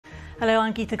Hello,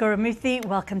 I'm Geetha Gurumurthy.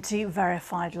 Welcome to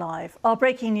Verified Live. Our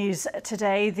breaking news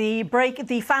today,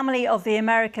 the family of the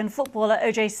American footballer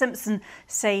OJ Simpson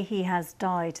say he has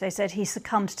died. They said he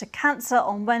succumbed to cancer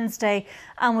on Wednesday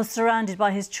and was surrounded by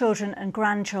his children and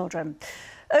grandchildren.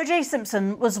 OJ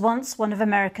Simpson was once one of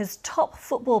America's top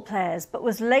football players, but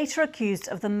was later accused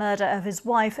of the murder of his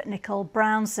wife, Nicole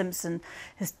Brown Simpson.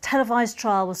 His televised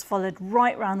trial was followed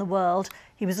right round the world.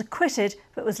 He was acquitted,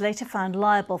 but was later found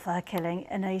liable for her killing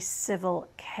in a civil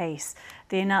case.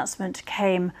 The announcement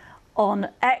came on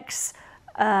X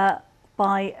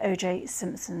by OJ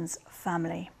Simpson's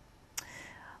family.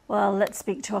 Well, let's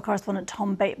speak to our correspondent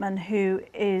Tom Bateman, who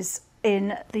is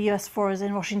in the US for us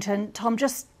in Washington. Tom,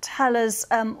 just tell us,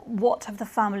 what have the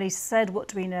families said? What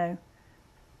do we know?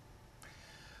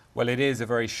 Well, it is a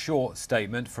very short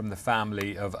statement from the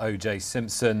family of OJ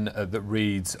Simpson that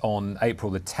reads, on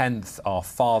April the 10th, our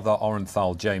father,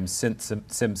 Orenthal James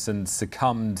Simpson,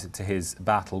 succumbed to his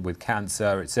battle with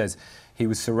cancer. It says he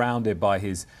was surrounded by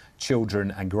his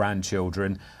children and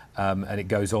grandchildren. And it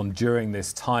goes on, during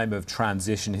this time of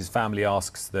transition, his family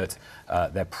asks that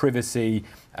their privacy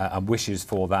and wishes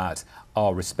for that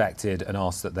are respected and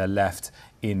asks that they're left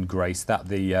in grace. That's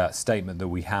the statement that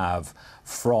we have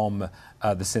from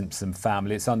the Simpson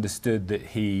family. It's understood that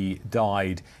he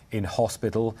died in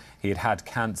hospital. He had had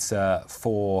cancer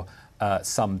for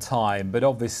some time, but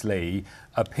obviously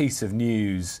a piece of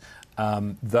news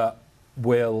that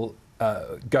will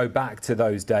go back to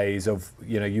those days of,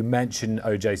 you mentioned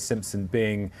OJ Simpson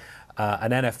being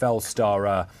an NFL star,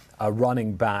 a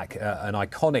running back, an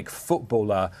iconic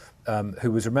footballer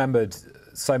who was remembered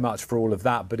so much for all of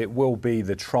that, but it will be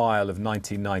the trial of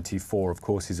 1994, of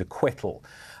course, his acquittal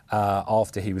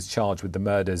after he was charged with the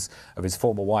murders of his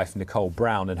former wife, Nicole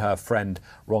Brown, and her friend,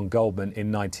 Ron Goldman,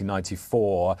 in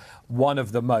 1994. One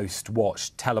of the most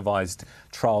watched televised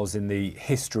trials in the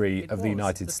history of the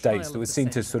United States that was seen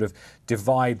to sort of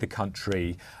divide the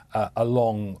country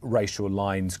along racial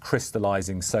lines,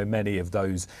 crystallising so many of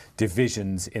those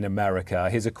divisions in America.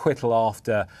 His acquittal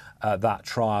after that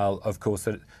trial, of course,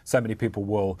 that so many people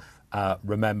will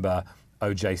remember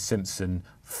OJ Simpson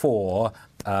for.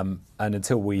 And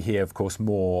until we hear, of course,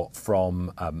 more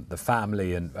from the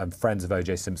family and friends of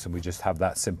OJ Simpson, we just have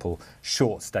that simple,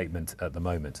 short statement at the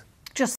moment.